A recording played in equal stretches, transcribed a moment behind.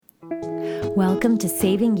Welcome to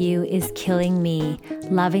Saving You is Killing Me,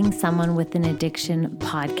 Loving Someone with an Addiction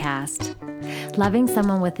podcast. Loving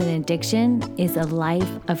someone with an addiction is a life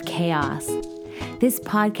of chaos. This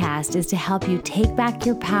podcast is to help you take back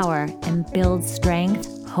your power and build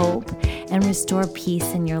strength, hope, and restore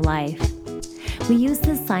peace in your life. We use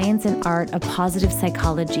the science and art of positive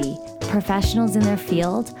psychology, professionals in their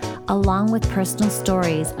field, along with personal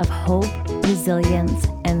stories of hope, resilience,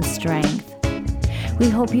 and strength. We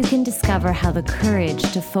hope you can discover how the courage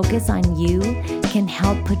to focus on you can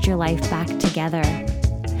help put your life back together.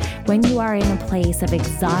 When you are in a place of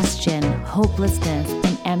exhaustion, hopelessness,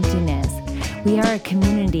 and emptiness, we are a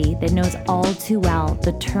community that knows all too well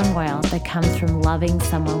the turmoil that comes from loving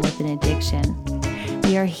someone with an addiction.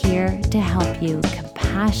 We are here to help you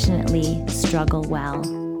compassionately struggle well.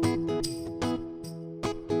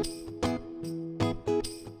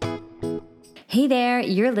 Hey there,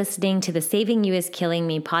 you're listening to the Saving You is Killing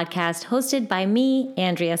Me podcast hosted by me,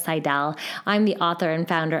 Andrea Seidel. I'm the author and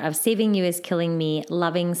founder of Saving You is Killing Me,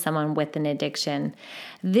 Loving Someone with an Addiction.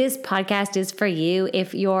 This podcast is for you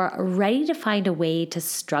if you're ready to find a way to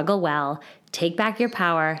struggle well, take back your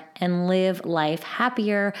power, and live life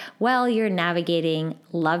happier while you're navigating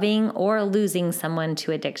loving or losing someone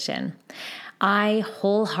to addiction. I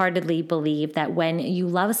wholeheartedly believe that when you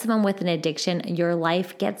love someone with an addiction, your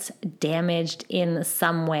life gets damaged in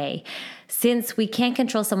some way. Since we can't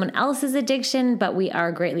control someone else's addiction, but we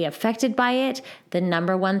are greatly affected by it, the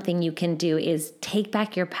number one thing you can do is take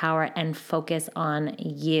back your power and focus on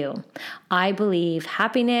you. I believe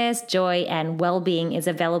happiness, joy, and well-being is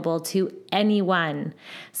available to anyone.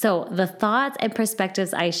 So the thoughts and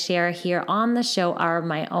perspectives I share here on the show are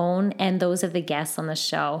my own and those of the guests on the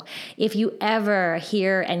show. If you ever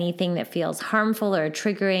hear anything that feels harmful or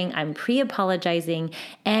triggering, I'm pre-apologizing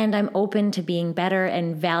and I'm open to being better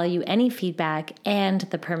and value any feedback and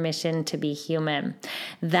the permission to be human.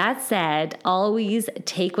 That said, always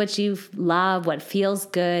take what you love, what feels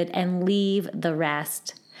good, and leave the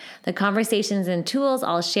rest. The conversations and tools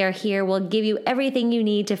I'll share here will give you everything you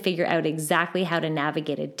need to figure out exactly how to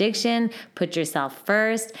navigate addiction, put yourself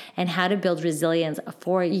first, and how to build resilience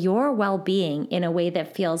for your well-being in a way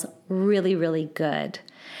that feels really, really good.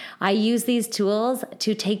 I use these tools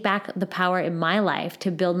to take back the power in my life,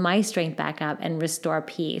 to build my strength back up and restore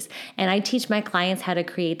peace. And I teach my clients how to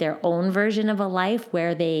create their own version of a life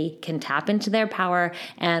where they can tap into their power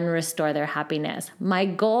and restore their happiness. My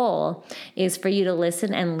goal is for you to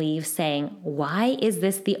listen and leave saying, why is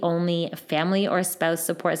this the only family or spouse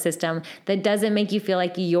support system that doesn't make you feel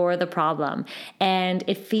like you're the problem? And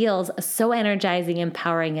it feels so energizing,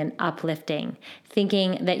 empowering, and uplifting,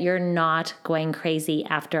 thinking that you're not going crazy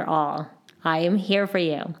after all. I am here for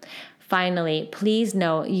you. Finally, please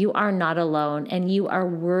know you are not alone and you are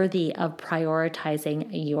worthy of prioritizing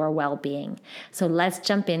your well-being. So let's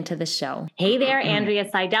jump into the show. Hey there, Andrea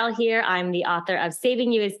Seidel here. I'm the author of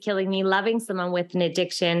Saving You is Killing Me, Loving Someone with an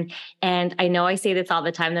Addiction. And I know I say this all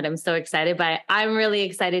the time that I'm so excited, but I'm really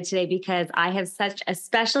excited today because I have such a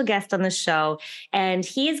special guest on the show and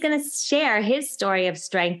he is going to share his story of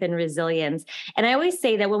strength and resilience. And I always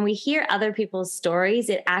say that when we hear other people's stories,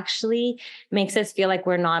 it actually makes us feel like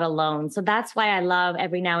we're not alone. So that's why I love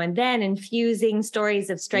every now and then infusing stories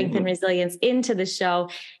of strength and resilience into the show.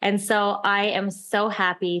 And so I am so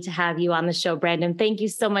happy to have you on the show, Brandon. Thank you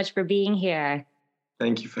so much for being here.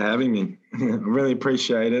 Thank you for having me. I really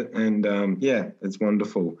appreciate it. And it's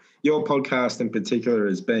wonderful. Your podcast in particular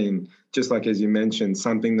has been, just like as you mentioned,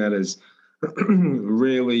 something that has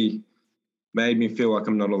really made me feel like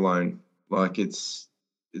I'm not alone. Like it's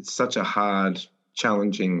such a hard,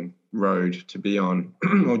 challenging road to be on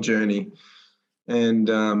or journey, and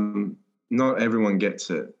not everyone gets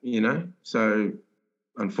it, so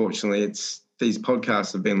unfortunately these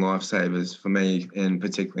podcasts have been lifesavers for me and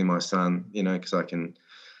particularly my son, because I can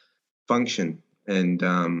function and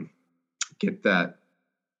get that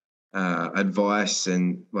advice,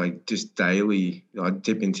 and like just daily I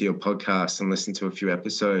dip into your podcast and listen to a few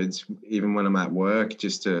episodes even when I'm at work,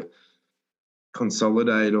 just to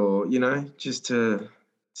consolidate or just to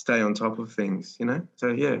stay on top of things, So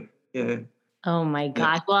yeah. Oh my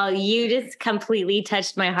gosh. Well, you just completely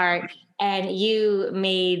touched my heart. And you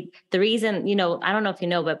made the reason, I don't know if you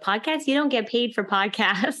know, but podcasts, you don't get paid for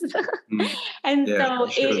podcasts. And so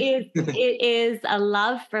it is a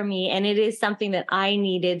love for me. And it is something that I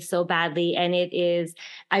needed so badly. And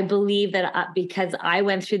I believe that because I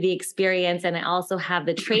went through the experience and I also have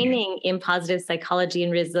the training in positive psychology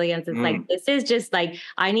and resilience, it's like, this is just like,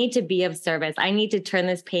 I need to be of service. I need to turn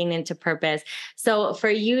this pain into purpose. So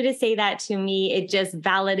for you to say that to me, it just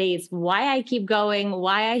validates why I keep going,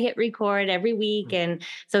 why I hit record, board every week. And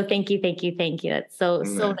so thank you, thank you, thank you. It's so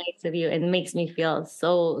nice of you. It makes me feel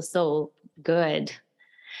so good.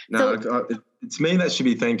 No, it's me that should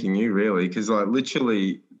be thanking you, really, because like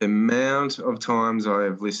literally the amount of times I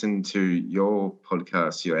have listened to your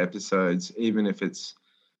podcast, your episodes, even if it's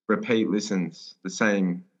repeat listens, the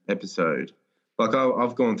same episode. Like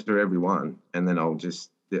I've gone through every one, and then I'll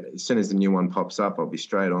just, as soon as the new one pops up, I'll be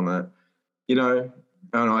straight on it. You know,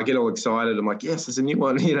 and I get all excited. I'm like, yes, there's a new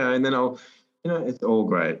one, you know, and then it's all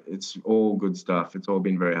great. It's all good stuff. It's all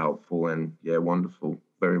been very helpful and wonderful,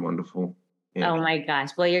 very wonderful. Yeah. Oh my gosh.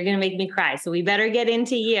 Well, you're going to make me cry. So we better get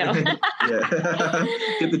into you. Yeah.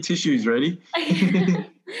 Get the tissues ready.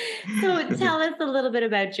 So tell us a little bit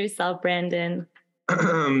about yourself, Brandon.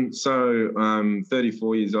 So I'm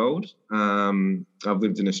 34 years old. I've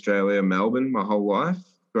lived in Australia, Melbourne, my whole life,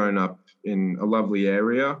 grown up in a lovely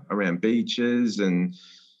area around beaches, and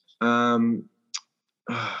I'm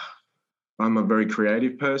a very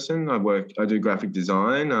creative person. I do graphic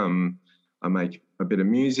design. I make a bit of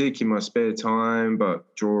music in my spare time, but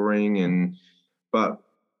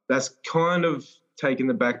that's kind of taken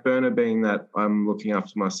the back burner, being that I'm looking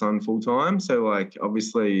after my son full time. So like,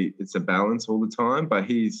 obviously it's a balance all the time, but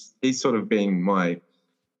he's sort of been my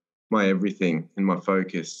everything and my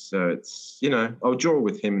focus. So it's, I'll draw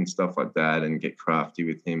with him and stuff like that and get crafty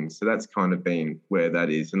with him. So that's kind of been where that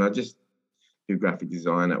is. And I just do graphic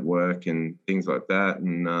design at work and things like that.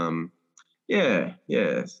 And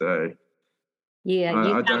so you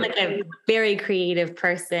sound like a very creative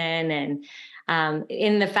person, and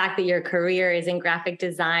in the fact that your career is in graphic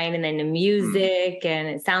design and then in music, and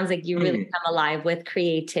it sounds like you really come alive with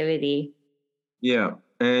creativity. Yeah.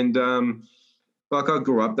 And like I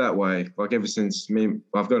grew up that way. Like ever since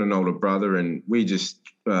I've got an older brother, and we just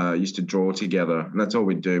used to draw together, and that's all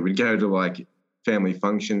we'd do. We'd go to like family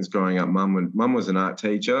functions growing up. Mum was an art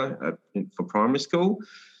teacher for primary school.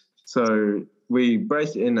 So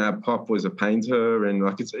our pop was a painter, and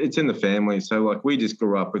like it's in the family. So like we just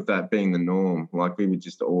grew up with that being the norm. Like we would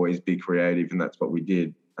just always be creative, and that's what we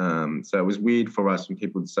did. So it was weird for us when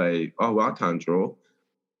people would say, "Oh, well, I can't draw."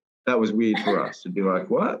 That was weird for us to be like,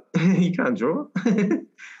 "What? You can't draw?"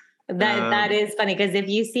 That is funny, because if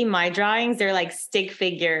you see my drawings, they're like stick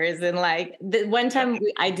figures. And like one time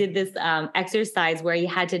I did this exercise where you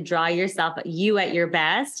had to draw yourself, you at your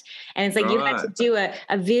best. And it's like you had to do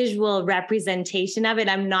a visual representation of it.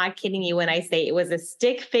 I'm not kidding you when I say it was a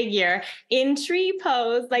stick figure in tree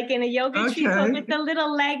pose, like in a yoga tree pose with a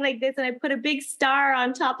little leg like this. And I put a big star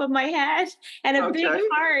on top of my head and a big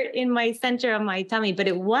heart in my center of my tummy. But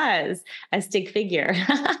it was a stick figure.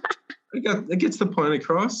 It gets the point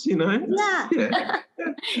across, Yeah.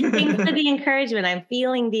 Thanks for the encouragement. I'm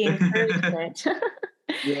feeling the encouragement.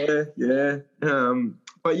 Yeah.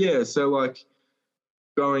 But yeah, so like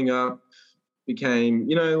growing up became,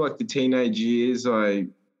 like the teenage years, I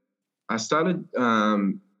started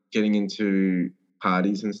getting into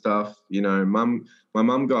parties and stuff. My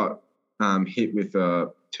mum got hit with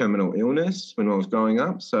a terminal illness when I was growing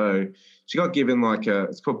up. So she got given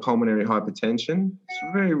it's called pulmonary hypertension. It's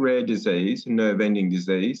a very rare disease, nerve-ending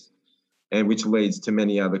disease, and which leads to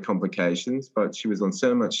many other complications. But she was on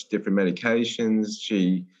so much different medications.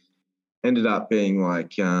 She ended up being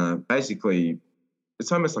basically,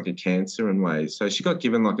 it's almost like a cancer in ways. So she got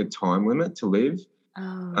given like a time limit to live.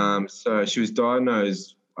 So she was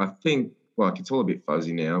diagnosed, I think, it's all a bit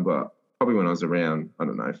fuzzy now, but probably when I was around,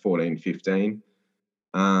 14, 15.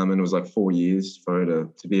 And it was like 4 years for her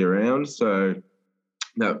to be around. So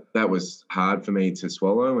that was hard for me to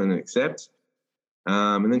swallow and accept.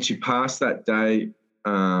 And then she passed that day.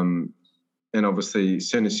 And obviously, as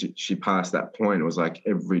soon as she passed that point, it was like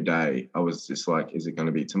every day I was just like, is it going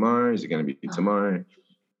to be tomorrow? Is it going to be tomorrow?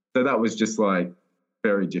 So that was just like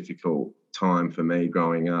very difficult time for me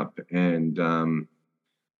growing up. And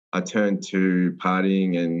I turned to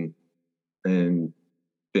partying and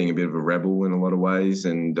being a bit of a rebel in a lot of ways.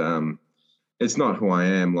 And it's not who I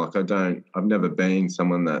am. I've never been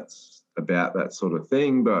someone that's about that sort of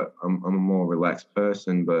thing, but I'm a more relaxed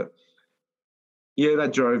person. But yeah,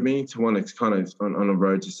 that drove me to want to kind of on a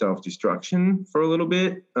road to self-destruction for a little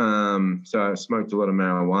bit. So I smoked a lot of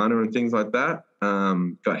marijuana and things like that.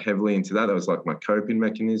 Got heavily into that. That was like my coping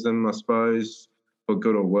mechanism, I suppose, for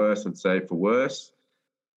good or worse. I'd say for worse.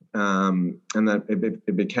 And that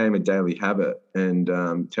it became a daily habit and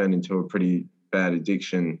turned into a pretty bad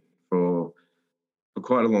addiction for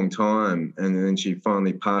quite a long time. And then she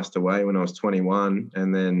finally passed away when I was 21,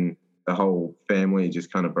 and then the whole family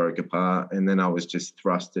just kind of broke apart. And then I was just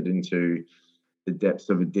thrusted into the depths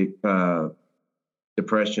of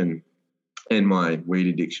depression and my weed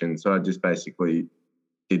addiction. So I just basically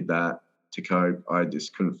did that to cope. I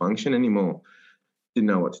just couldn't function anymore. Didn't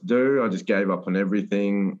know what to do. I just gave up on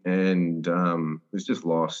everything and was just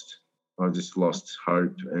lost. I just lost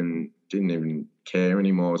hope and didn't even care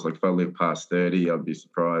anymore. I was like, if I live past 30, I'd be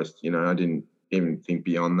surprised. You know, I didn't even think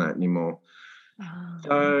beyond that anymore. Oh.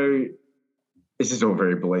 So this is all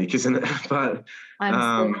very bleak, isn't it? But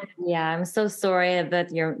I'm so sorry about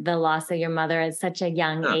the loss of your mother at such a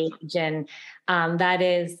young age, and that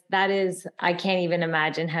is I can't even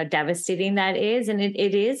imagine how devastating that is, and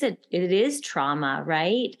it is trauma,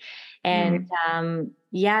 right? And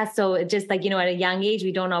so it just like, you know, at a young age,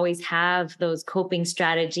 we don't always have those coping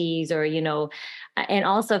strategies, or, you know, and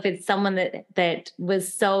also if it's someone that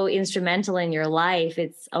was so instrumental in your life,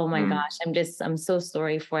 it's, oh my gosh, I'm so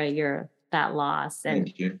sorry for that loss. And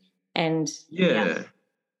thank you. And yeah.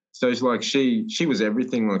 So it's like she was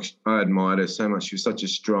everything. Like, I admired her so much. She was such a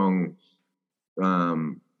strong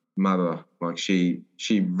mother. Like she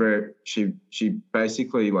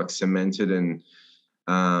basically like cemented and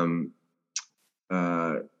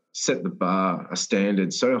set the bar, a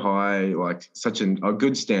standard so high, like such a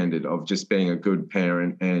good standard of just being a good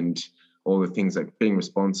parent and all the things like being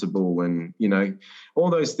responsible and, you know,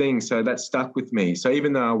 all those things. So that stuck with me. So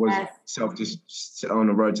even though I was on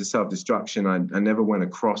a road to self-destruction, I never went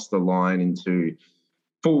across the line into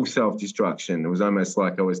full self-destruction. It was almost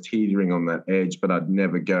like I was teetering on that edge, but I'd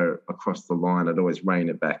never go across the line. I'd always rein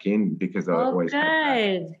it back in because I always had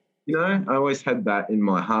that. You know, I always had that in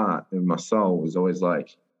my heart, and my soul was always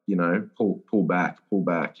like, you know, pull back,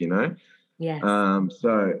 you know. Yes.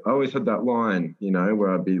 So I always had that line, you know, where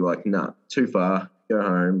I'd be like, nah, too far, go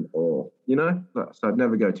home, or, you know, so I'd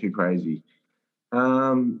never go too crazy.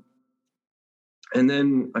 And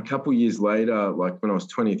then a couple of years later, like when I was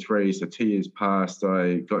 23, so 2 years passed,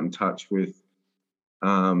 I got in touch with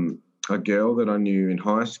a girl that I knew in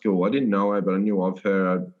high school. I didn't know her, but I knew of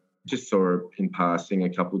her. I just saw her in passing a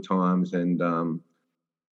couple of times, and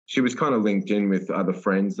she was kind of linked in with other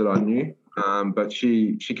friends that I knew. But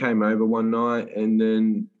she came over one night, and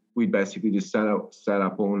then we basically just sat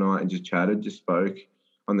up all night and just chatted, just spoke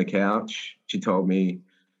on the couch. She told me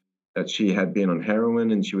that she had been on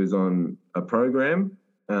heroin and she was on a program,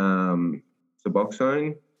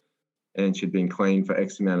 Suboxone, and she'd been clean for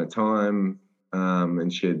X amount of time,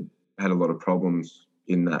 and she had a lot of problems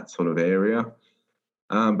in that sort of area.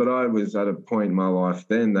 But I was at a point in my life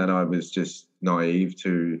then that I was just naive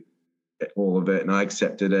to all of it, and I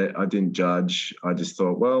accepted it. I didn't judge. I just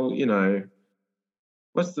thought, well, you know,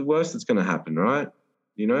 what's the worst that's going to happen, right?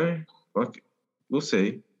 You know, like, we'll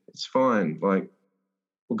see. It's fine. Like,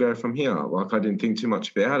 we'll go from here. Like, I didn't think too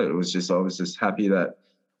much about it. It was just, I was just happy that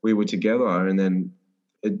we were together. And then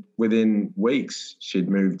within weeks, she'd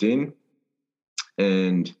moved in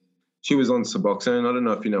and she was on Suboxone. I don't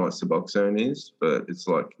know if you know what Suboxone is, but it's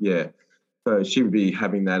like, yeah. So she would be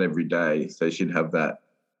having that every day. So she'd have that.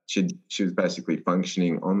 She was basically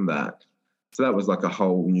functioning on that. So that was like a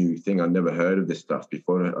whole new thing. I'd never heard of this stuff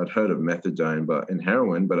before. I'd heard of methadone and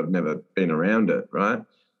heroin, but I've never been around it, right?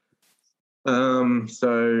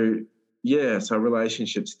 So a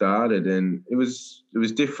relationship started, and it was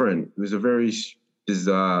different. It was a very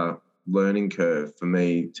bizarre learning curve for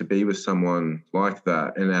me to be with someone like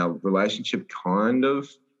that, and our relationship kind of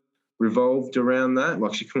revolved around that.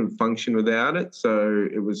 Like, she couldn't function without it, so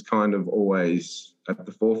it was kind of always at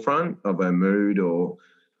the forefront of her mood or,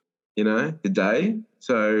 you know, the day.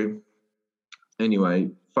 So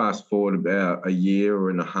anyway, fast forward about a year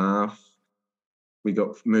and a half, we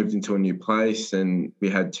got moved into a new place, and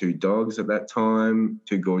we had 2 dogs at that time,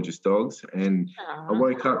 2 gorgeous dogs. And I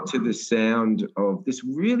woke up to the sound of this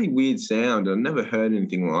really weird sound. I'd never heard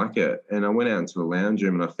anything like it. And I went out into the lounge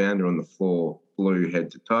room and I found her on the floor, blue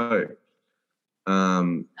head to toe.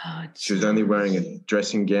 She was only wearing a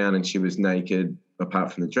dressing gown and she was naked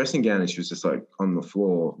apart from the dressing gown, and she was just like on the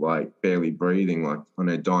floor, like barely breathing, like on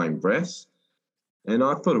her dying breaths. And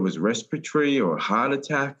I thought it was respiratory or a heart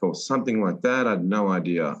attack or something like that. I had no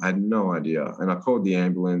idea. And I called the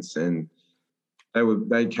ambulance, and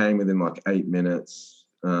they came within like 8 minutes,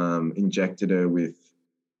 injected her with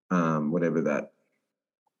whatever that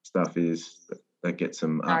stuff is that gets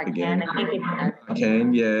them up again.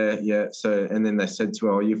 Yeah. So, and then they said to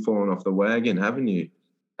her, "Oh, you've fallen off the wagon, haven't you?"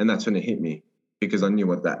 And that's when it hit me, because I knew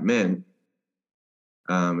what that meant.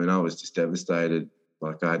 And I was just devastated.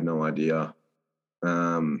 Like, I had no idea.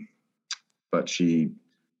 But she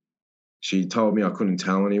told me I couldn't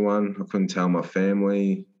tell anyone. I couldn't tell my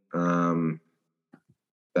family, that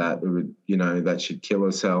it would, you know, that she'd kill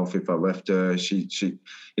herself if I left her. She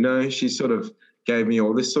sort of gave me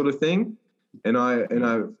all this sort of thing. And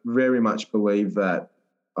I very much believe that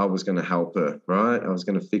I was going to help her, right? I was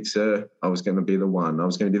going to fix her. I was going to be the one. I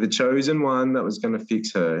was going to be the chosen one that was going to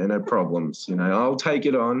fix her and her problems. You know, I'll take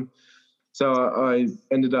it on. So I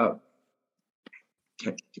ended up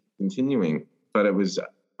continuing, but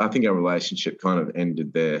I think our relationship kind of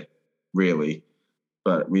ended there, really.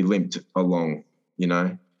 But we limped along, you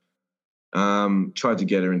know. Tried to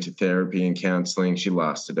get her into therapy and counselling. She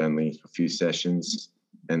lasted only a few sessions.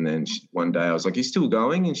 And then one day I was like, "You still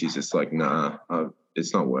going?" And she's just like, "Nah,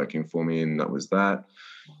 it's not working for me." And that was that.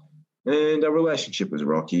 And our relationship was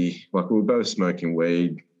rocky. Like, we were both smoking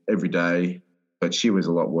weed every day, but she was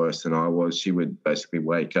a lot worse than I was. She would basically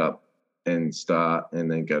wake up and start and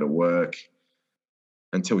then go to work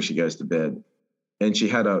until she goes to bed. And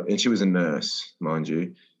she was a nurse, mind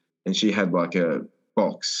you. And she had like a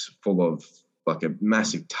box full of, like a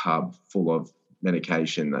massive tub full of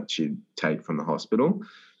medication that she'd take from the hospital.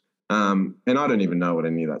 And I don't even know what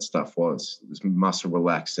any of that stuff was. It was muscle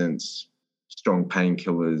relaxants, strong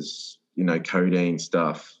painkillers, you know, codeine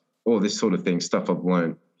stuff, all this sort of thing, stuff I've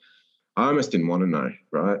learned. I almost didn't want to know,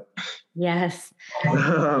 right? Yes.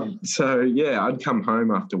 So, yeah, I'd come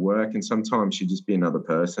home after work and sometimes she'd just be another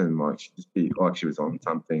person, like she'd just be like she was on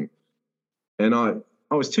something. And I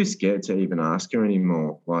was too scared to even ask her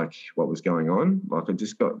anymore, like, what was going on. Like, I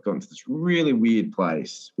just got into this really weird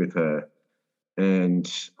place with her. And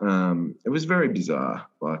it was very bizarre.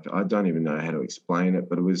 Like, I don't even know how to explain it,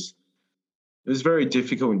 but it was very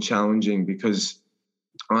difficult and challenging because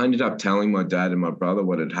I ended up telling my dad and my brother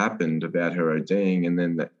what had happened about her ODing, and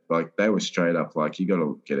then they were straight up like, "You got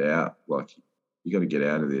to get out. Like, you got to get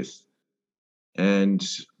out of this." And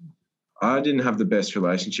I didn't have the best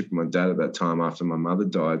relationship with my dad at that time after my mother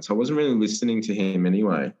died, so I wasn't really listening to him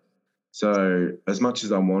anyway. So as much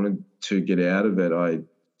as I wanted to get out of it, I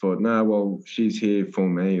thought, no, well, she's here for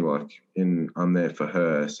me, like, I'm there for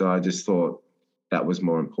her. So I just thought that was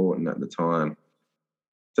more important at the time.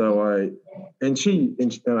 So I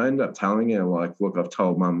ended up telling her, like, look, I've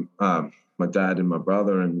told my dad and my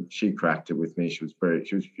brother, and she cracked it with me. She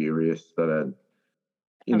was furious that I'd,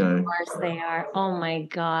 you know. Of course they are. Oh my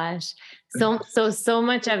gosh. So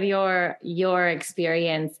much of your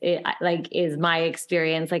experience, is my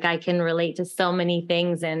experience. Like, I can relate to so many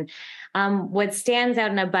things. And what stands out,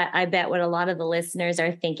 and I bet what a lot of the listeners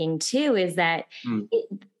are thinking too, is that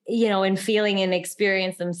and feeling and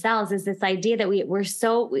experience themselves, is this idea that we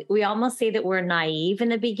almost say that we're naive in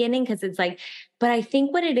the beginning, because it's like, but I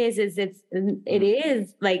think what it is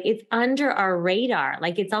like, it's under our radar.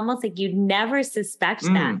 Like, it's almost like you'd never suspect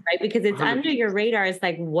that, right? Because it's 100%. Under your radar. It's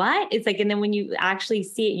like, what? It's like, and then when you actually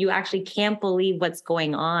see it, you actually can't believe what's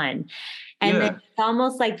going on. And then it's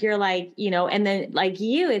almost like you're like, and then like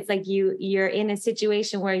it's like you're in a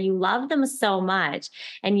situation where you love them so much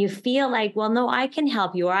and you feel like, well, no, I can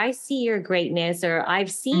help you, or I see your greatness, or I've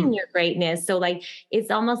seen your greatness. So like, it's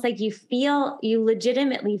almost like you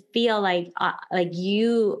legitimately feel like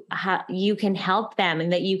you can help them,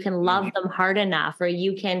 and that you can love them hard enough, or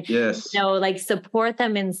you can, like, support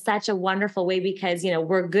them in such a wonderful way, because,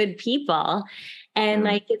 we're good people. And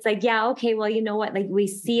like, it's like, yeah, okay, well, you know what? Like, we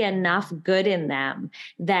see enough good in them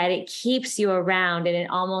that it keeps you around, and it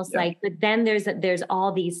almost like, but then there's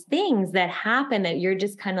all these things that happen that you're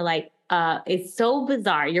just kind of like, it's so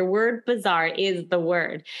bizarre. Your word bizarre is the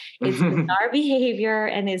word. It's bizarre behavior.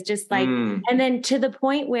 And it's just like, and then to the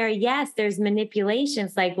point where, yes, there's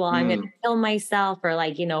manipulations, like, well, I'm going to kill myself, or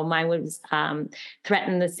like, mine would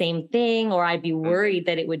threaten the same thing, or I'd be worried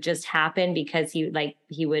that it would just happen because he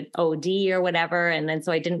would OD or whatever. And then,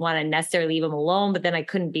 so I didn't want to necessarily leave him alone, but then I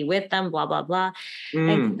couldn't be with them, blah, blah, blah.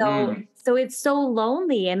 And so it's so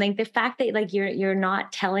lonely. And like, the fact that like, you're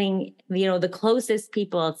not telling, the closest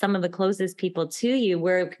people, some of the closest people to you,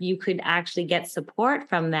 where you could actually get support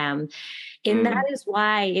from them. And that is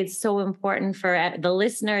why it's so important for the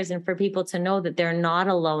listeners and for people to know that they're not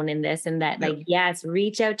alone in this, and that like, yes,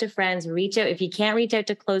 reach out to friends, if you can't reach out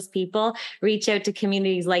to close people, reach out to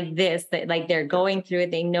communities like this, that like, they're going through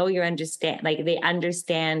it. They know they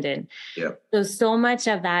understand. And so much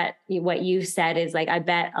of that, what you said is like, I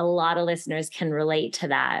bet a lot of listeners can relate to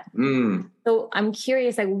that. So I'm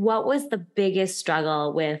curious, like, what was the biggest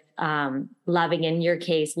struggle with loving, in your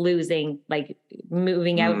case, losing, like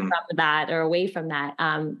moving out from that or away from that,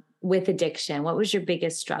 with addiction? What was your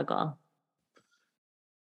biggest struggle?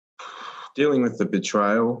 Dealing with the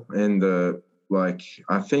betrayal and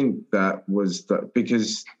I think that was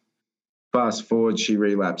because fast forward, she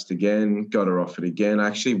relapsed again, got her off it again. I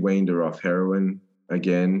actually weaned her off heroin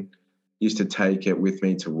again. Used to take it with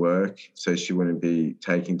me to work so she wouldn't be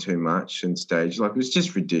taking too much and stage. Like, it was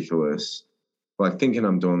just ridiculous. Like, thinking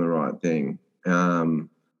I'm doing the right thing.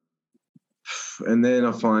 And then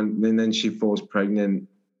then she falls pregnant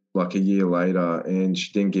like a year later, and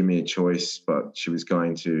she didn't give me a choice, but she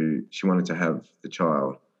wanted to have the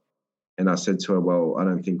child. And I said to her, well, I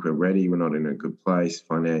don't think we're ready. We're not in a good place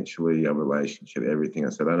financially, our relationship, everything. I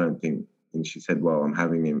said, I don't think. And she said, well, I'm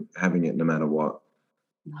having it no matter what.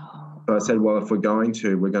 No. So I said, well, if we're going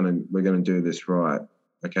to do this right.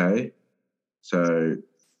 Okay. So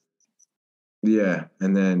yeah.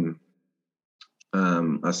 And then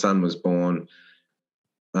our son was born.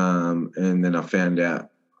 And then I found out,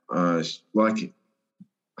 like,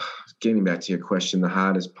 getting back to your question, the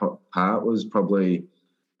hardest part was probably,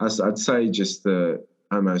 I'd say just the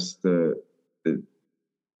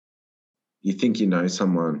you think you know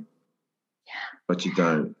someone, but you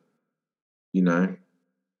don't. You know,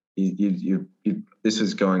 you this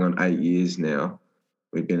is going on 8 years now.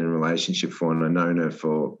 We've been in a relationship for, and I've known her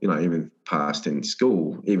for, even past in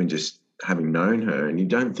school, even just having known her, and you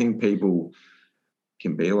don't think people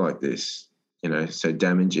can be like this, so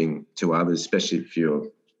damaging to others, especially if you're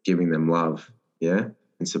giving them love, and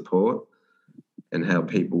support, and how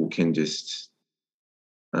people can just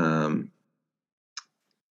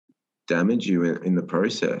damage you in the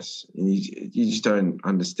process. And you just don't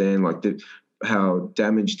understand, like, how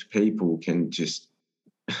damaged people can just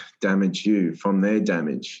damage you from their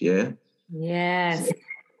damage, Yes.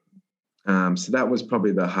 So that was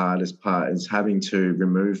probably the hardest part, is having to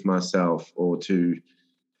remove myself, or to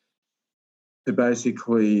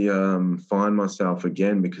basically find myself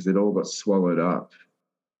again, because it all got swallowed up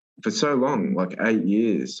for so long, like 8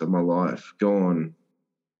 years of my life gone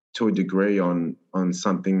to a degree on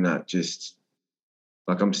something that just,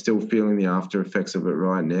 like, I'm still feeling the after effects of it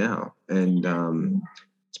right now. And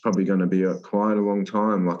it's probably going to be quite a long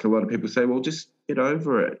time. Like, a lot of people say, well, just get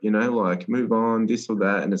over it, like, move on, this or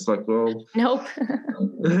that. And it's like, well, nope.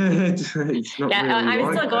 it's not really I'm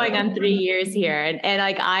like still going that. on 3 years here. And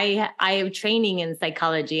like, I have training in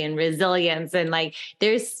psychology and resilience, and like,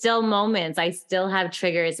 there's still moments, I still have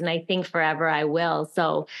triggers, and I think forever I will.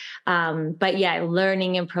 So, but yeah,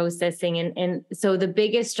 learning and processing. And so the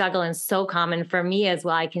biggest struggle, and so common for me as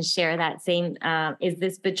well, I can share that same, is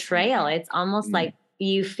this betrayal. It's almost like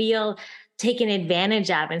you feel taken advantage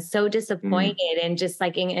of and so disappointed, and just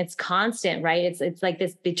like, it's constant, right? It's like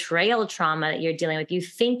this betrayal trauma that you're dealing with. You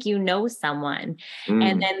think you know someone,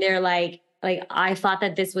 and then they're like, I thought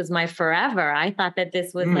that this was my forever. I thought that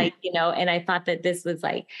this was like, and I thought that this was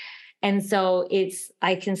like, and so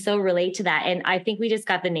I can so relate to that. And I think we just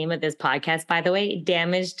got the name of this podcast, by the way,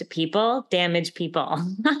 Damaged People, Damaged People.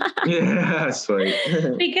 Yeah, sweet.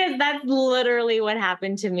 Because that's literally what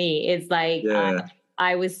happened to me. It's like,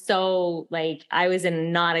 I was so, like, I was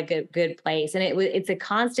in not a good place. And it's a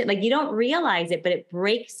constant, like, you don't realize it, but it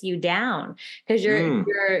breaks you down, because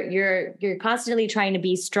you're constantly trying to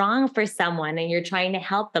be strong for someone, and you're trying to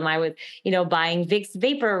help them. I was, buying Vicks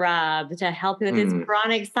Vapor Rub to help with his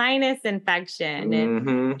chronic sinus infection.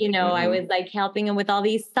 And, I was like helping him with all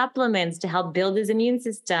these supplements to help build his immune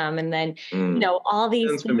system. And then, all these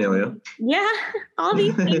Sounds things. familiar. Yeah. All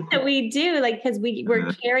these things that we do, like, because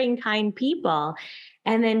we're caring, kind people.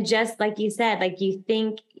 And then, just like you said, like, you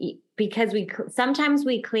think, because sometimes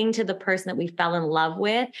we cling to the person that we fell in love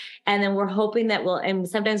with, and then we're hoping that and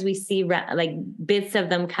sometimes we see like bits of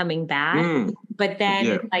them coming back, but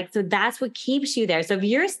then like, so that's what keeps you there. So if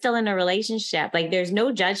you're still in a relationship, like, there's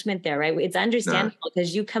no judgment there, right? It's understandable,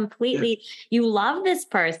 because you completely, you love this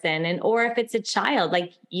person. And, or if it's a child,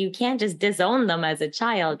 like, you can't just disown them as a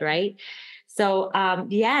child, right? So,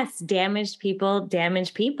 yes, damaged people.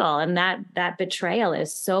 And that betrayal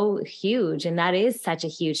is so huge. And that is such a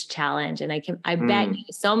huge challenge. And I bet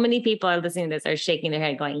so many people are listening to this are shaking their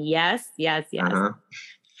head going, yes, yes, yes.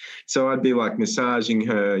 So I'd be like massaging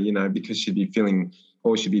her, because she'd be feeling,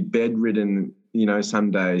 or she'd be bedridden.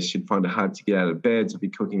 Some days she'd find it hard to get out of bed. So I'd be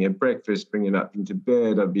cooking her breakfast, bringing her up into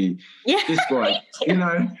bed. I'd be just like,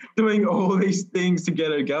 doing all these things to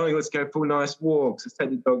get her going. Let's go for nice walks. Let's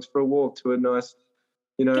take the dogs for a walk to a nice,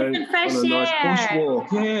 get some fresh on a nice air. bush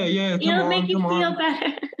walk. Yeah. It'll make you feel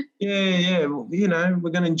better. Yeah. We're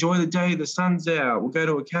going to enjoy the day. The sun's out. We'll go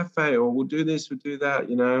to a cafe, or we'll do this, we'll do that,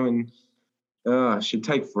 and she'd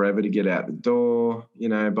take forever to get out the door.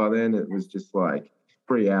 By then it was just like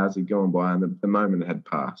 3 hours had gone by, and the moment had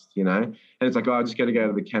passed, and it's like, I just got to go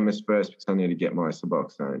to the chemist first because I need to get my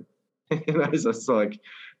Suboxone. So it's like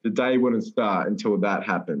the day wouldn't start until that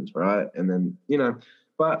happened, right? And then,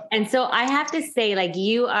 and so I have to say, like,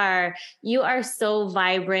 you are so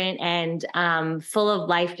vibrant and full of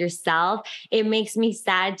life yourself. It makes me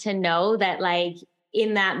sad to know that, like,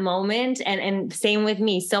 in that moment. And same with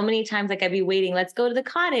me. So many times, like I'd be waiting, let's go to the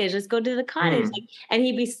cottage. Like, and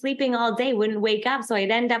he'd be sleeping all day, wouldn't wake up. So I'd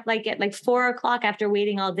end up like at like 4 o'clock after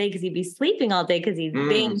waiting all day, because he'd be sleeping all day because he'd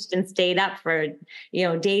binged and stayed up for,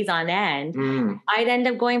 days on end. I'd end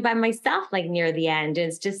up going by myself like near the end.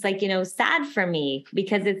 It's just like, sad for me,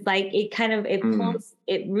 because it's like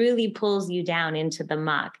it really pulls you down into the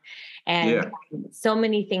muck. And so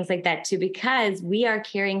many things like that too, because we are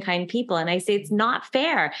caring, kind people. And I say it's not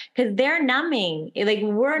fair because they're numbing, like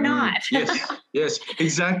we're not. Yes,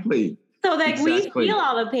 exactly. So like we feel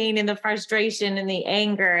all the pain and the frustration and the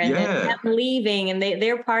anger and then them leaving and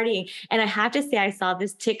they're partying. And I have to say, I saw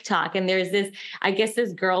this TikTok and there's this, I guess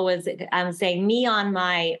this girl was saying me on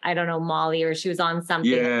my, I don't know, Molly, or she was on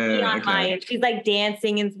something. And she's like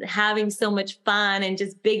dancing and having so much fun and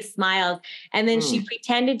just big smiles. And then she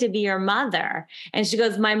pretended to be her mother. And she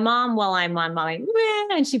goes, my mom, while I'm on Molly,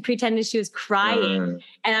 and she pretended she was crying.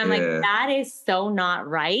 And I'm like, that is so not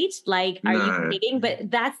right. Like, are you kidding?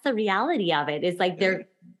 But that's the reality of it. Is like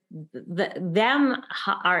them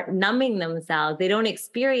are numbing themselves. They don't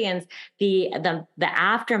experience the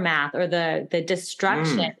aftermath or the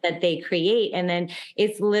destruction that they create. And then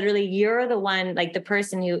it's literally, you're the one, like the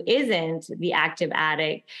person who isn't the active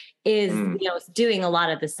addict is doing a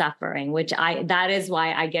lot of the suffering, which that is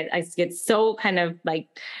why I get so kind of like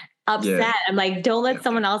upset. I'm like, don't let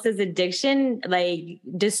someone else's addiction like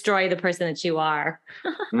destroy the person that you are.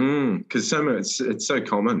 Because it's so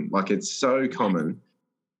common. Like, it's so common.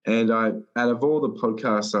 And out of all the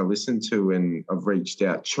podcasts I listen to, and I've reached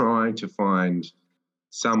out trying to find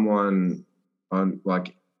someone of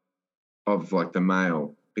the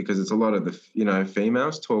male, because it's a lot of the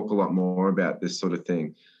females talk a lot more about this sort of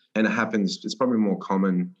thing, and it's probably more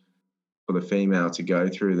common for the female to go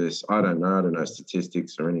through this. I don't know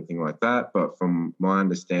statistics or anything like that, but from my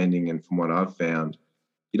understanding and from what I've found,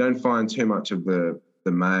 you don't find too much of the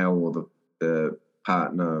male or the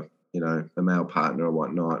partner, the male partner or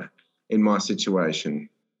whatnot in my situation,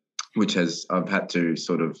 which I've had to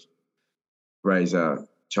sort of raise a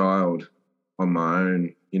child on my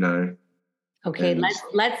own, Okay,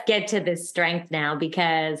 let's get to this strength now,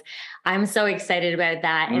 because I'm so excited about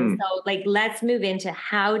that. And so like, let's move into,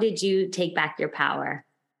 how did you take back your power?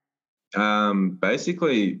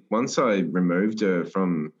 Basically, once I removed her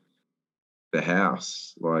from the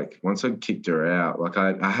house, like once I kicked her out, like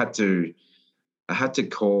I had to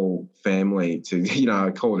call family to,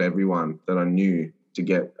 I called everyone that I knew to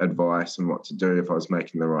get advice on what to do, if I was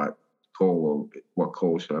making the right call, or what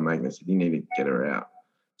call should I make. And they said, you need to get her out.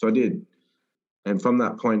 So I did. And from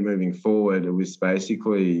that point moving forward, it was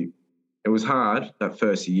hard that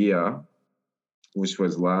first year, which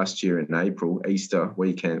was last year in April, Easter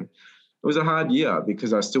weekend. It was a hard year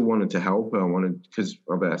because I still wanted to help her. Because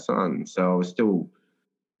of our son. So I was still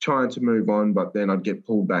trying to move on, but then I'd get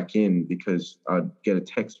pulled back in because I'd get a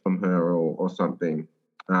text from her or something.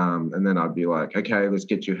 And then I'd be like, okay, let's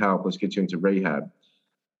get you help. Let's get you into rehab.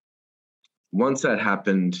 Once that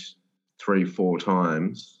happened 3-4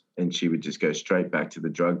 times, and she would just go straight back to the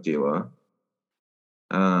drug dealer,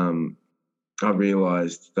 I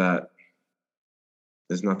realised that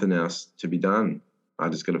there's nothing else to be done. I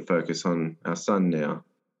just got to focus on our son now.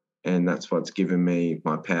 And that's what's given me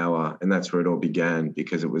my power. And that's where it all began,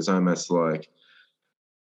 because it was almost like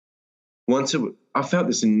I felt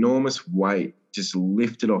this enormous weight just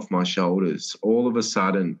lifted off my shoulders. All of a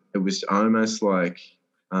sudden, it was almost like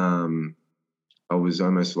I was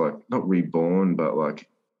almost like not reborn, but like,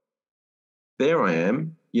 there I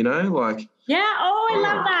am, like. Yeah. Oh, I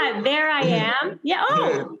love that. There I am. Yeah.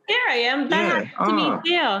 Oh, there I am. That happened to me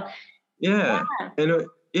too. Yeah. And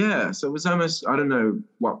so it was almost, I don't know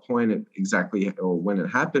what point exactly or when it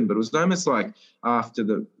happened, but it was almost like after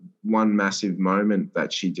the one massive moment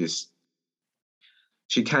that she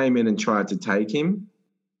came in and tried to take him.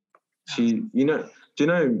 Do you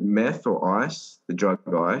know meth or ice, the drug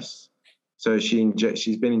ice? So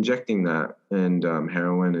she's been injecting that and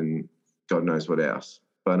heroin and God knows what else.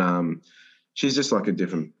 But she's just like a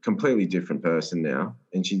completely different person now.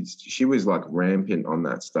 And she was like rampant on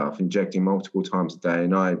that stuff, injecting multiple times a day.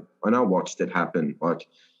 And I watched it happen. Like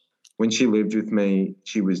when she lived with me,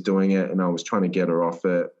 she was doing it and I was trying to get her off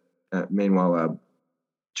it. Meanwhile, our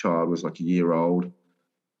child was like a year old.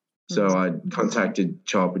 So I contacted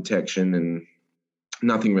Child Protection and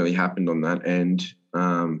nothing really happened on that end.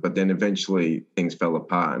 But then eventually things fell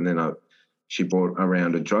apart. And then she brought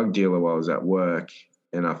around a drug dealer while I was at work.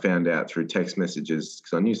 And I found out through text messages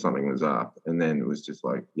because I knew something was up. And then it was just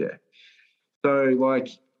like, yeah. So like,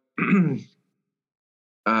 it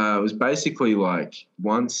was basically like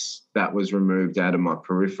once that was removed out of my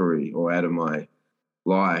periphery or out of my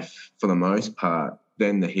life for the most part,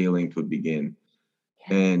 then the healing could begin.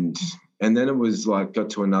 And then it was like got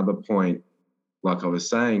to another point, like I was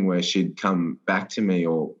saying, where she'd come back to me,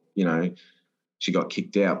 or, you know, she got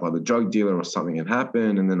kicked out by the drug dealer or something had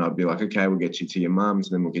happened. And then I'd be like, okay, we'll get you to your mum's,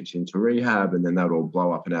 and then we'll get you into rehab. And then that would all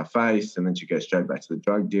blow up in our face. And then she'd go straight back to the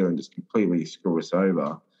drug dealer and just completely screw us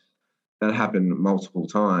over. That happened multiple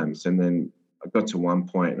times. And then I got to one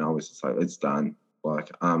point and I was just like, it's done. Like,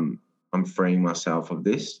 I'm freeing myself of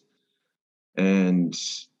this. And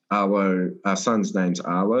Arlo, our son's name's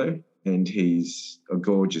Arlo, and he's a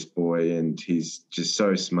gorgeous boy, and he's just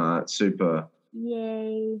so smart, super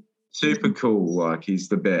cool. Like, he's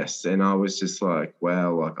the best. And I was just like,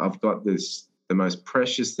 wow, like I've got this, the most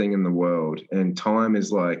precious thing in the world, and time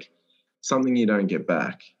is like something you don't get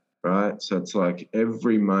back, right? So it's like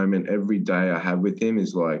every moment, every day I have with him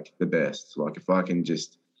is like the best. Like, if I can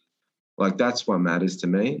just, like, that's what matters to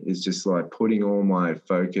me, is just like putting all my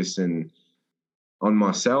focus and on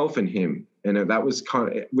myself and him. And that was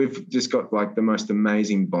we've just got like the most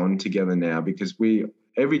amazing bond together now, because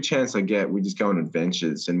every chance I get, we just go on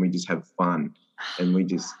adventures and we just have fun. And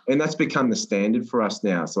that's become the standard for us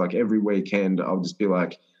now. So like every weekend I'll just be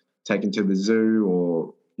like taken to the zoo,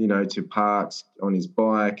 or, you know, to parks on his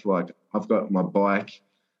bike. Like, I've got my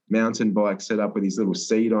mountain bike set up with his little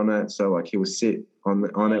seat on it. So like he'll sit on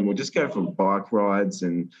it and we'll just go for bike rides.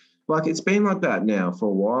 And like, it's been like that now for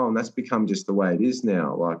a while, and that's become just the way it is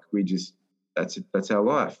now. Like, that's our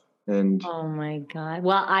life. And oh my God.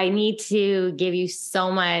 Well, I need to give you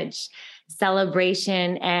so much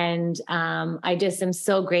celebration. And I just am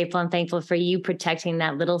so grateful and thankful for you protecting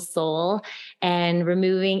that little soul and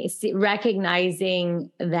recognizing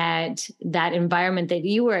that environment that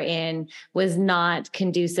you were in was not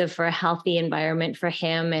conducive for a healthy environment for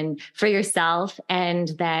him and for yourself. And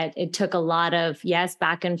that it took a lot of,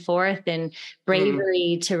 back and forth and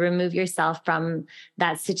bravery to remove yourself from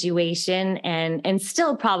that situation, and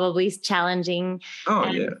still probably challenging.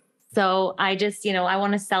 So I just, I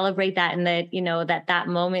want to celebrate that, and that, that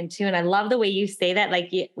moment too. And I love the way you say that.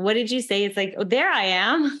 Like, what did you say? It's like, oh, there I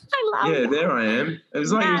am. I love that. There I am. It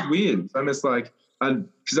was like, it was weird. Almost like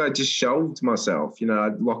because I just shelved myself,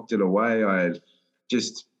 I'd locked it away. I had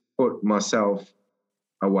just put myself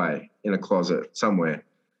away in a closet somewhere,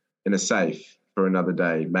 in a safe for another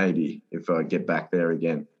day, maybe, if I get back there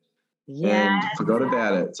again. And forgot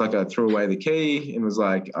about it. It's like I threw away the key and was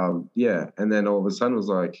like, And then all of a sudden it was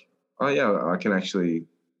like, oh yeah, I can actually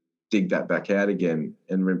dig that back out again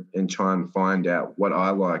and try and find out what I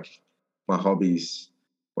like, my hobbies,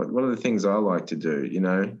 what are the things I like to do,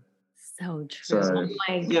 So true. Oh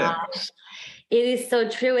my gosh. It is so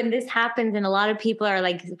true. And this happens, and a lot of people are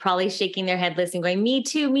like probably shaking their head listening, going, me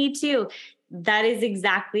too, me too. That is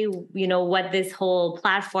exactly, what this whole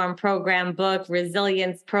platform, program, book,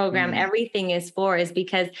 resilience program, everything is for, is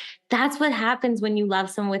because that's what happens when you love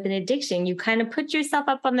someone with an addiction. You kind of put yourself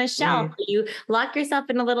up on the shelf, you lock yourself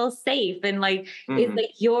in a little safe, and like, it's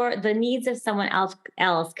like the needs of someone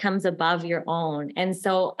else comes above your own. And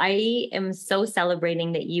so I am so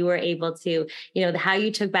celebrating that you were able to, how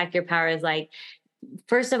you took back your power is like,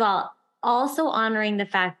 first of all, also honoring the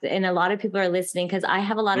fact that, and a lot of people are listening, because I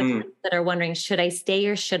have a lot of people that are wondering, should I stay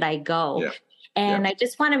or should I go? Yeah. And I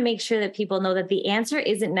just want to make sure that people know that the answer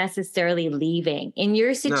isn't necessarily leaving. In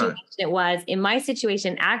your situation, it was. In my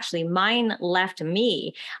situation, actually, mine left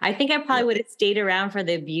me. I think I probably would have stayed around for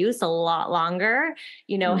the abuse a lot longer,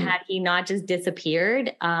 had he not just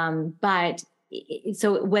disappeared. But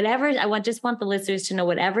so whatever, just want the listeners to know,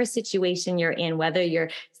 whatever situation you're in, whether you're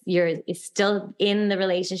still in the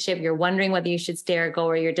relationship, you're wondering whether you should stay or go,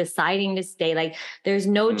 or you're deciding to stay, like, there's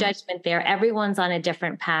no judgment there. Everyone's on a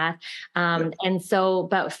different path. And so,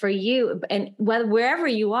 but for you, and wherever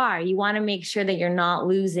you are, you want to make sure that you're not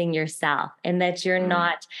losing yourself, and that you're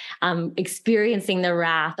not experiencing the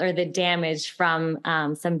wrath or the damage from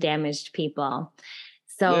some damaged people.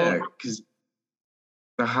 So because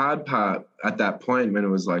the hard part at that point, when it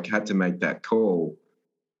was like, had to make that call,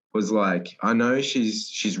 was like, I know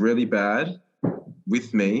she's really bad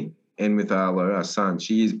with me and with Arlo, our son.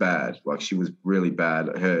 She is bad. Like, she was really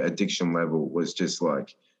bad. Her addiction level was just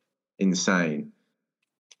like insane.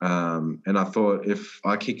 And I thought, if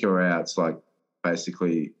I kick her out, it's like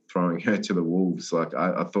basically throwing her to the wolves. Like,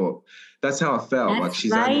 I thought that's how I felt. That's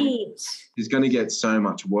like she's going to get so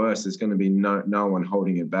much worse. There's going to be no one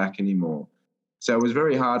holding her back anymore. So it was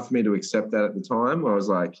very hard for me to accept that at the time. I was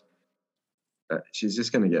like, she's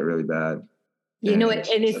just going to get really bad. And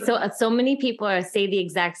it's so many people say the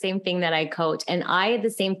exact same thing that I coach. And I had the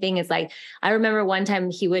same thing. Is like, I remember one time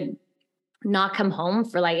he would not come home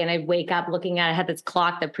for like, and I'd wake up looking at, I had this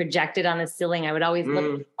clock that projected on the ceiling. I would always look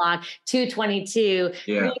at the clock, 2:22,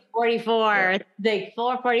 3:44, like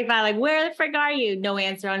 4:45, like, where the frick are you? No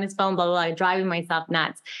answer on his phone, blah, blah, blah, driving myself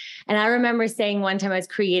nuts. And I remember saying one time I was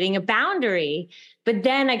creating a boundary, but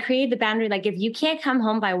then I created the boundary, like, if you can't come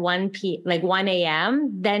home by 1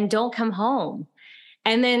 a.m., then don't come home.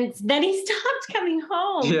 And then he stopped coming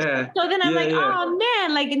home. Yeah. So then I'm oh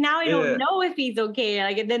man, like now I don't know if he's okay.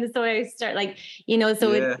 Like, and then so I start like,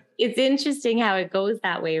 so it's interesting how it goes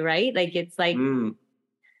that way, right? Like it's like,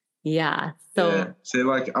 So see,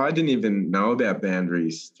 like I didn't even know about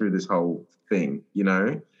boundaries through this whole thing,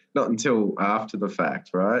 not until after the fact,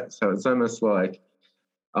 right? So it's almost like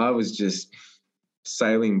I was just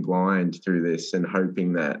sailing blind through this and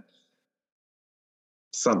hoping that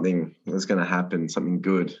something was going to happen, something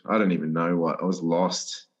good. I don't even know what. I was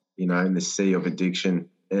lost, in the sea of addiction.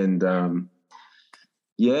 And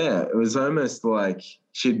it was almost like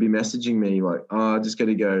she'd be messaging me like, I just got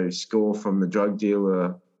to go score from the drug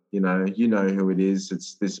dealer. You know who it is.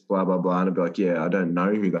 It's this blah, blah, blah. And I'd be like, yeah, I don't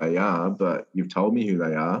know who they are, but you've told me who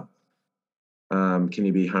they are. Can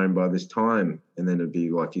you be home by this time? And then it'd be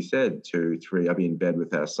like you said, 2, 3, I'd be in bed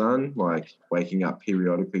with our son, like waking up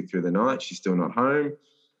periodically through the night. She's still not home.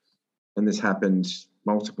 And this happened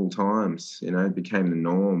multiple times, it became the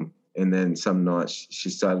norm. And then some nights she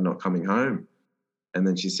started not coming home. And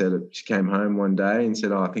then she came home one day and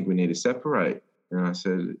said, I think we need to separate. And I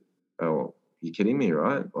said, oh, you're kidding me,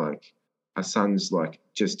 right? Like our son's like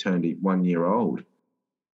just turned 1 year old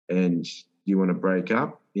and you want to break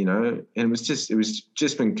up, and it was just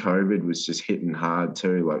when COVID was just hitting hard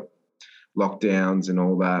too, like lockdowns and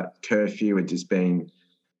all that. Curfew had just been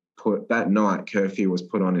that night. Curfew was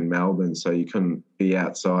put on in Melbourne, so you couldn't be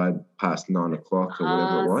outside past 9 o'clock or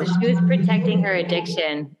whatever it was. So she was protecting her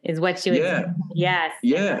addiction is what she was. Yes.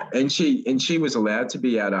 Yeah. And she was allowed to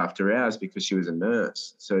be out after hours because she was a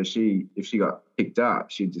nurse. So if she got picked up,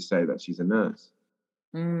 she'd just say that she's a nurse.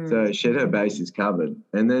 So she had her bases covered.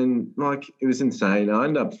 And then, like, it was insane. I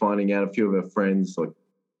ended up finding out a few of her friends, like,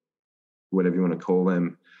 whatever you want to call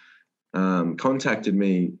them, contacted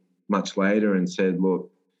me much later and said,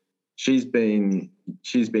 look, she's been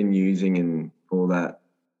using and all that,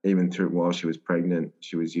 even while she was pregnant.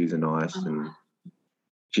 She was using ice and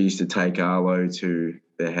she used to take Arlo to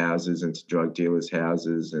their houses and to drug dealers'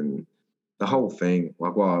 houses and the whole thing.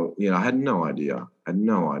 Like, well, I had no idea.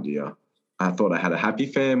 I thought I had a happy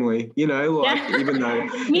family, even though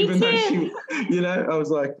she, I was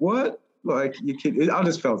like, what? Like, you kid? I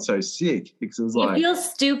just felt so sick because it was you feel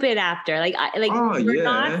stupid after, we're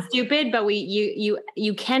not stupid, but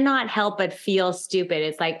you cannot help but feel stupid.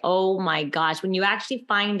 It's like, oh my gosh, when you actually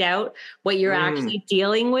find out what you're actually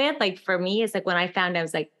dealing with. Like for me, it's like when I found out, I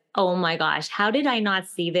was like, oh my gosh, how did I not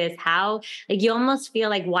see this? How, like, you almost feel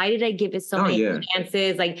like, why did I give it so many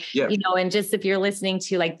chances? Like, and just if you're listening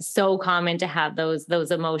to, like, so common to have those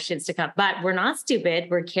emotions to come, but we're not stupid.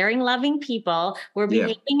 We're caring, loving people. We're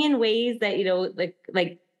behaving in ways that,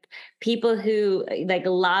 like people who like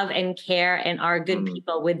love and care and are good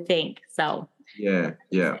people would think. So yes.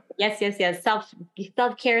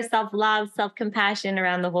 Self-care, self-love, self-compassion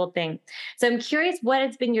around the whole thing. So I'm curious, what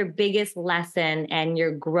has been your biggest lesson and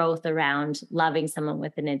your growth around loving someone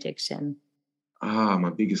with an addiction?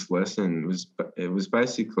 My biggest lesson was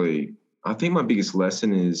basically, I think my biggest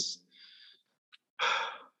lesson is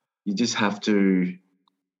you have to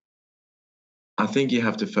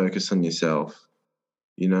focus on yourself.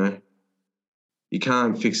 You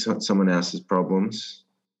can't fix someone else's problems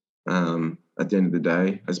at the end of the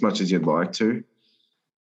day, as much as you'd like to.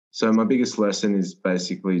 So my biggest lesson is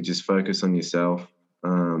basically just focus on yourself.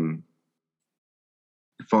 Find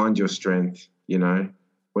your strength,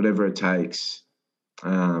 whatever it takes.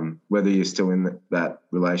 Whether you're still in that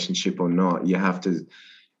relationship or not, you have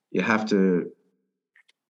to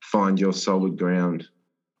find your solid ground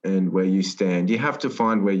and where you stand. You have to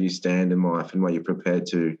find where you stand in life and what you're prepared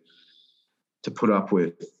to put up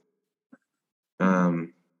with.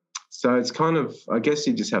 So it's kind of, I guess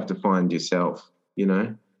you just have to find yourself,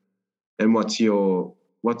 and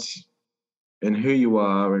and who you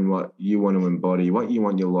are and what you want to embody, what you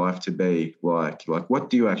want your life to be like what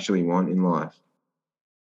do you actually want in life,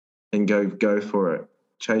 and go for it,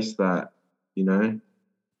 chase that. There's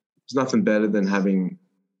nothing better than having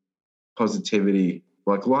positivity.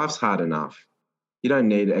 Like, life's hard enough. You don't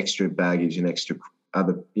need extra baggage and extra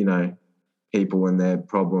other, people and their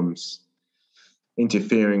problems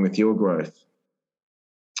interfering with your growth.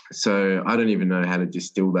 So I don't even know how to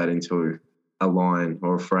distill that into a line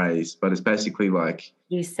or a phrase, but it's basically like,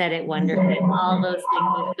 you said it wonderfully. All those things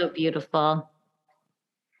are so beautiful.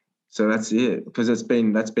 So that's it, because that's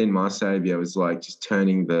been my savior, was like just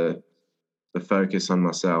turning the focus on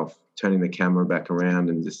myself, turning the camera back around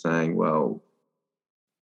and just saying, well,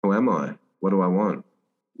 who am I? What do I want?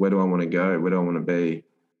 Where do I want to go? Where do I want to be?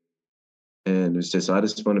 And it's just, I want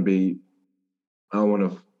to be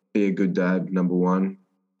a good dad, number one.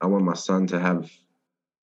 I want my son to have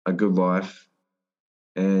a good life,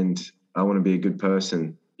 and I want to be a good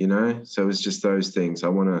person, you know? So it's just those things. I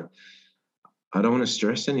don't want to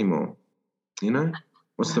stress anymore, you know?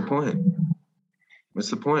 What's the point? What's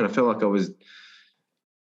the point? I felt like I was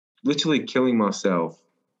literally killing myself.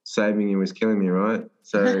 Saving you was killing me, right?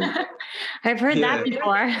 So I've heard that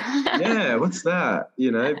before. Yeah, what's that?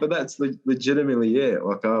 You know, but that's legitimately it.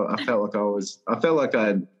 Like I felt like I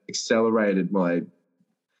had accelerated my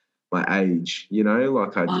age, you know,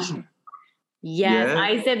 like I just Yes, yeah.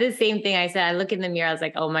 I said the same thing. I look in the mirror, I was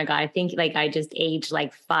like, oh my God, I think like I just aged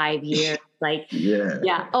like 5 years. Like,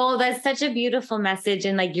 yeah. Oh, that's such a beautiful message.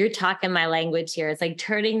 And like, you're talking my language here. It's like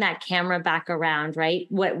turning that camera back around, right?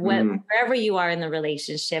 Wherever you are in the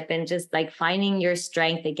relationship, and just like finding your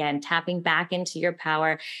strength again, tapping back into your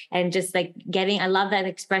power, and just like I love that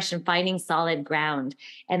expression, finding solid ground.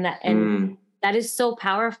 And that is so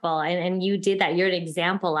powerful. And you did that. You're an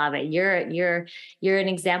example of it. You're an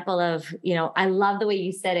example of, you know, I love the way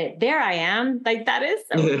you said it. There I am. Like, that is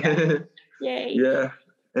so good. Yay. Yeah.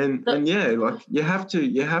 And yeah, like you have to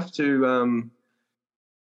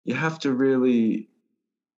really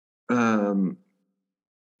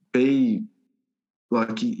be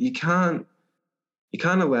like, you can't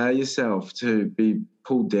allow yourself to be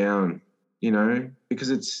pulled down, you know, because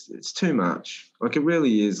it's too much. Like, it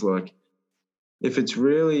really is. Like, if it's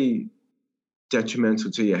really detrimental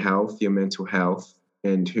to your health, your mental health,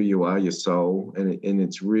 and who you are, your soul, and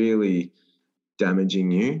it's really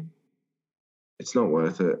damaging you, it's not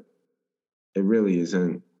worth it. It really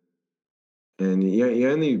isn't. And you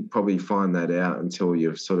only probably find that out until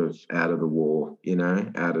you're sort of out of the war, you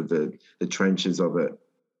know, out of the trenches of it.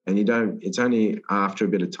 And it's only after a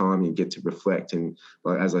bit of time you get to reflect. And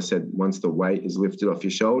like, as I said, once the weight is lifted off your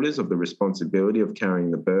shoulders of the responsibility of carrying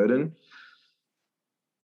the burden,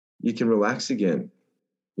 you can relax again.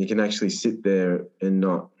 You can actually sit there and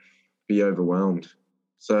not be overwhelmed.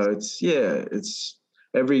 So it's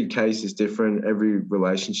every case is different. Every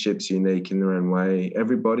relationship's unique in their own way.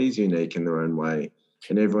 Everybody's unique in their own way.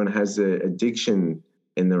 And everyone has an addiction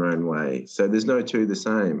in their own way. So there's no two the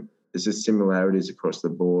same. There's just similarities across the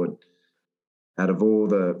board. Out of all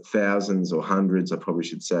the thousands or hundreds, I probably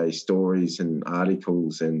should say, stories and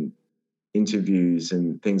articles and interviews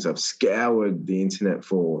and things I've scoured the internet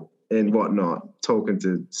for and whatnot, talking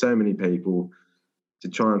to so many people to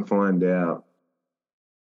try and find out,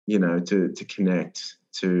 you know, to connect,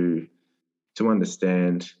 to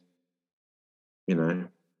understand, you know,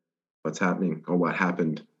 what's happening or what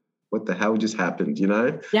happened. What the hell just happened, you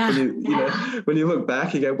know? Yeah. When you look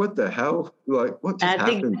back, you go, what the hell? Like, what just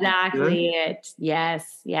happened? That's exactly it.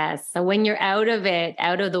 Yes, yes. So when you're out of it,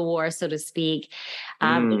 out of the war, so to speak,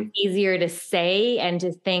 it's easier to say and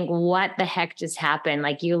to think, what the heck just happened?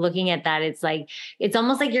 Like, you're looking at that, it's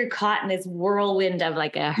almost like you're caught in this whirlwind of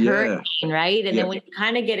like a hurricane, right? And then when you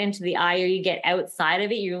kind of get into the eye, or you get outside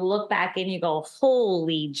of it, you look back and you go,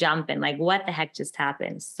 holy jumping, like, what the heck just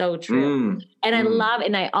happened? So true. And I love,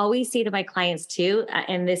 and I always say to my clients too,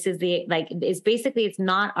 and this is it's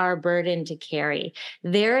not our burden to carry.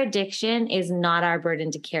 Their addiction is not our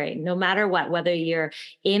burden to carry, no matter what, whether you're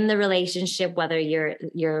in the relationship, whether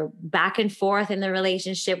you're back and forth in the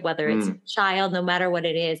relationship, whether it's a child, no matter what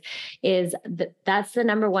it is that's the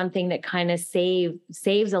number one thing that kind of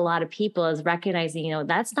saves a lot of people, is recognizing, you know,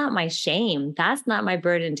 that's not my shame. That's not my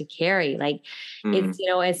burden to carry. Like, it's, you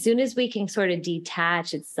know, as soon as we can sort of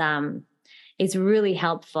detach, it's really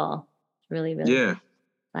helpful. Really, really. Yeah.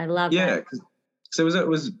 I love that. So that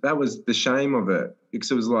was the shame of it, because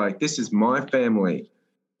it was like, this is my family.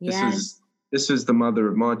 Yes. This is the mother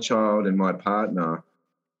of my child and my partner.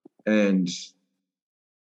 And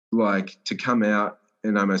like, to come out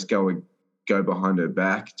and almost go behind her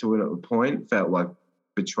back to it at a point felt like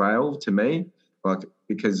betrayal to me. Like,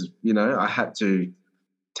 because, you know, I had to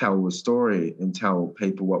tell the story and tell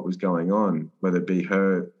people what was going on, whether it be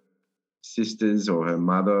her sisters or her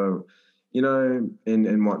mother, you know,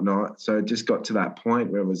 and whatnot. So it just got to that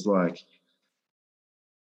point where it was like,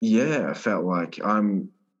 yeah, I felt like I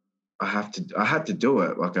had to do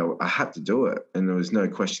it. Like, I had to do it, and there was no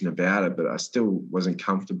question about it, but I still wasn't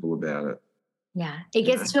comfortable about it. Yeah. It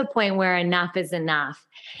gets to a point where enough is enough,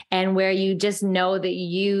 and where you just know that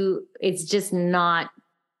it's just not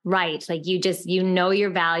Right. Like you know your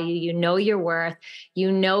value, you know your worth,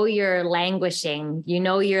 you know you're languishing, you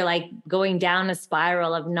know you're like going down a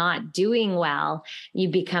spiral of not doing well. You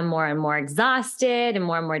become more and more exhausted and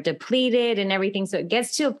more depleted and everything. So it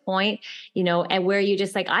gets to a point, and where you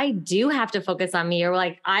just like, I do have to focus on me, or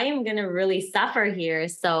like, I am going to really suffer here.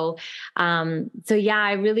 So yeah,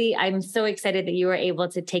 I'm so excited that you were able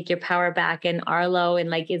to take your power back, and Arlo, and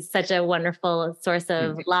like, it's such a wonderful source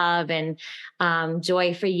of love and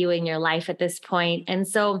joy for you in your life at this point. And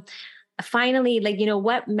so finally, like,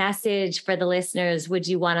 what message for the listeners would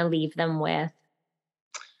you want to leave them with?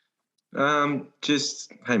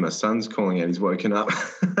 Just, hey, my son's calling out. He's woken up.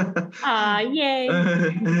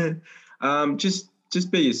 Yay.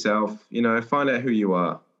 Just be yourself, find out who you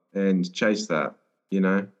are and chase that,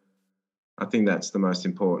 I think that's the most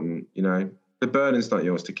important, the burden's not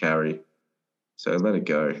yours to carry. So let it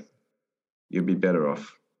go. You'll be better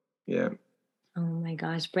off. Yeah. Oh my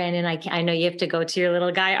gosh, Brandon, I know you have to go to your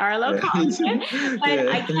little guy, Arlo, but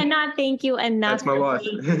I cannot thank you enough. That's my wife.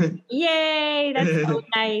 Yay, that's so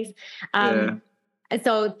nice.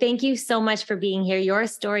 So thank you so much for being here. Your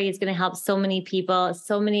story is going to help so many people,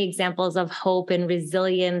 so many examples of hope and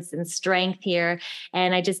resilience and strength here.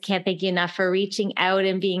 And I just can't thank you enough for reaching out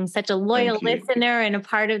and being such a loyal listener and a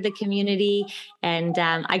part of the community. And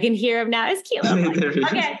I can hear him now. It's cute.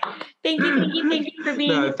 Okay. Thank you for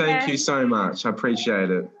being here. Thank you so much. I appreciate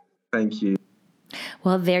it. Thank you.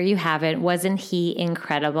 Well, there you have it. Wasn't he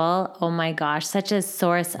incredible? Oh my gosh, such a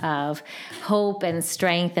source of hope and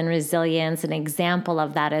strength and resilience, an example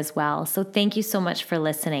of that as well. So thank you so much for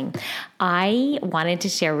listening. I wanted to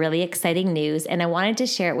share really exciting news, and I wanted to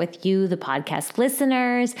share it with you, the podcast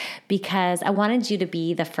listeners, because I wanted you to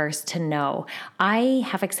be the first to know. I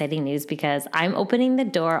have exciting news because I'm opening the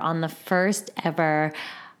door on the first ever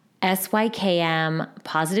SYKM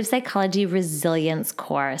Positive Psychology Resilience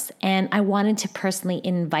course. And I wanted to personally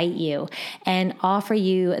invite you and offer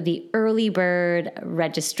you the early bird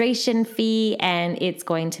registration fee, and it's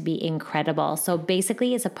going to be incredible. So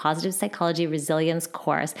basically, it's a positive psychology resilience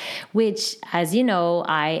course, which, as you know,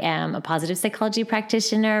 I am a positive psychology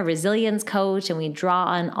practitioner, resilience coach, and we draw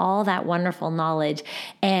on all that wonderful knowledge.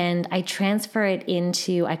 And I transfer it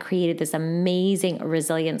into, I created this amazing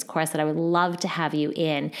resilience course that I would love to have you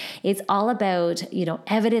in. It's all about,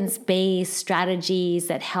 evidence-based strategies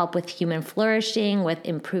that help with human flourishing, with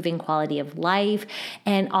improving quality of life,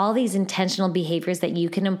 and all these intentional behaviors that you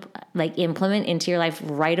can implement into your life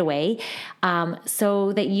right away,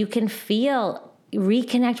 so that you can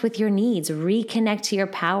reconnect with your needs, reconnect to your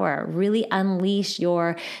power, really unleash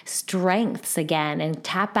your strengths again, and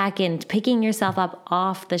tap back in, picking yourself up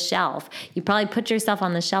off the shelf. You probably put yourself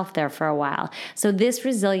on the shelf there for a while. So this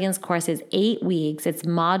resilience course is 8 weeks. It's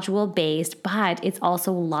module based, but it's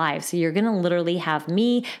also live. So you're going to literally have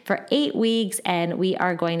me for 8 weeks, and we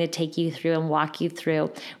are going to take you through and walk you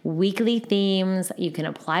through weekly themes. You can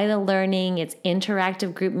apply the learning. It's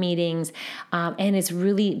interactive group meetings, and it's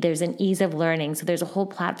really, there's an ease of learning. So there's a whole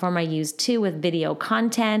platform I use too, with video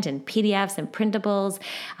content and PDFs and printables,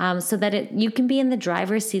 so that you can be in the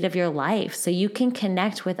driver's seat of your life. So you can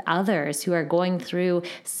connect with others who are going through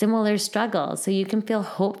similar struggles. So you can feel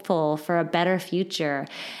hopeful for a better future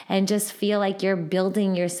and just feel like you're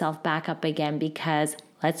building yourself back up again, because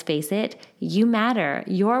let's face it, you matter.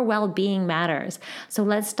 Your well-being matters. So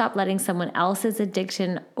let's stop letting someone else's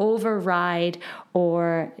addiction override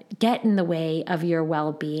or get in the way of your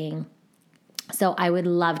well-being. So I would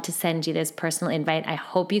love to send you this personal invite. I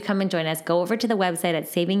hope you come and join us. Go over to the website at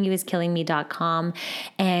savingyouiskillingme.com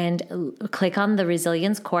and click on the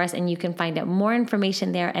resilience course, and you can find out more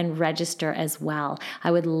information there and register as well.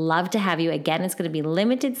 I would love to have you. Again, it's going to be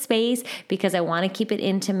limited space because I want to keep it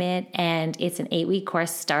intimate, and it's an 8-week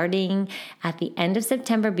course starting at the end of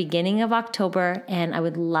September, beginning of October, and I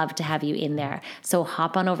would love to have you in there. So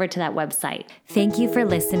hop on over to that website. Thank you for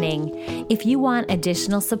listening. If you want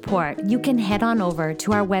additional support, you can head on over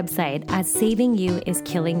to our website at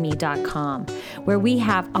savingyouiskillingme.com, where we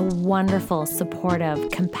have a wonderful,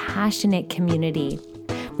 supportive, compassionate community.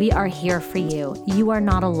 We are here for you. You are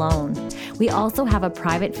not alone. We also have a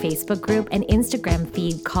private Facebook group and Instagram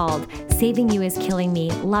feed called Saving You Is Killing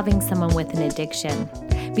Me, Loving Someone with an Addiction.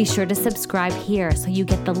 Be sure to subscribe here so you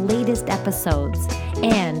get the latest episodes.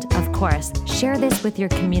 And, of course, share this with your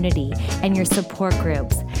community and your support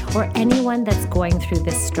groups, or anyone that's going through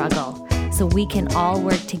this struggle, so we can all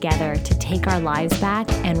work together to take our lives back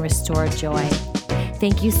and restore joy.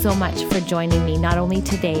 Thank you so much for joining me, not only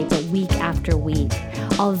today, but week after week.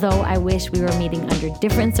 Although I wish we were meeting under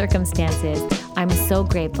different circumstances, I'm so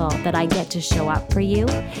grateful that I get to show up for you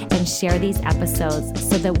and share these episodes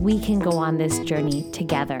so that we can go on this journey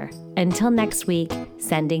together. Until next week,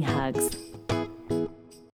 sending hugs.